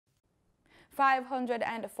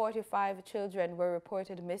545 children were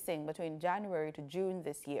reported missing between January to June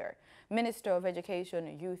this year. Minister of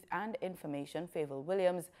Education, Youth and Information, Favour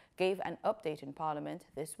Williams, gave an update in Parliament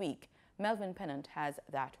this week. Melvin Pennant has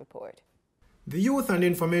that report. The Youth and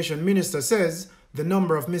Information Minister says the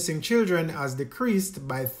number of missing children has decreased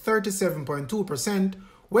by 37.2%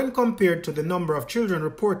 when compared to the number of children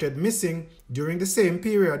reported missing during the same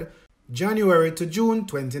period, January to June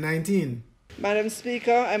 2019. Madam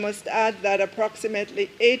Speaker, I must add that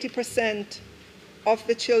approximately 80% of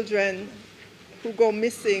the children who go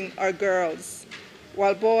missing are girls,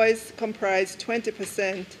 while boys comprise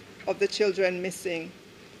 20% of the children missing.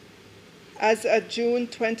 As of June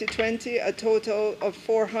 2020, a total of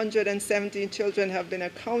 417 children have been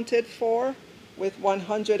accounted for, with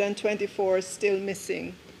 124 still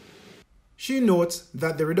missing. She notes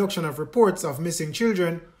that the reduction of reports of missing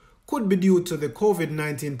children could be due to the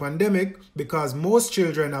COVID-19 pandemic because most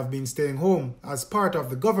children have been staying home as part of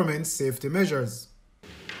the government's safety measures.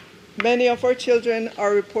 Many of our children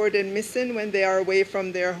are reported missing when they are away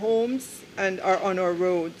from their homes and are on our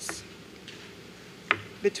roads.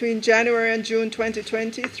 Between January and June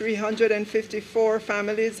 2020, 354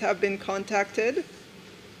 families have been contacted.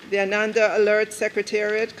 The Ananda Alert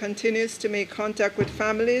Secretariat continues to make contact with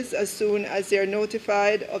families as soon as they are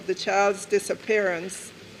notified of the child's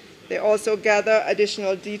disappearance. They also gather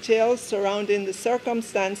additional details surrounding the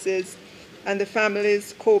circumstances and the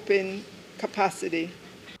family's coping capacity.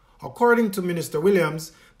 According to Minister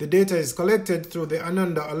Williams, the data is collected through the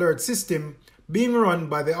Ananda Alert system being run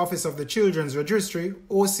by the Office of the Children's Registry,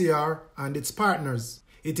 OCR, and its partners.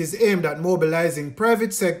 It is aimed at mobilizing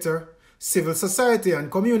private sector, civil society and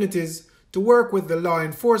communities to work with the law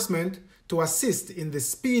enforcement to assist in the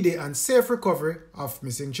speedy and safe recovery of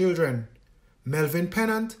missing children. Melvin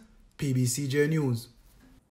Pennant, PBCJ News.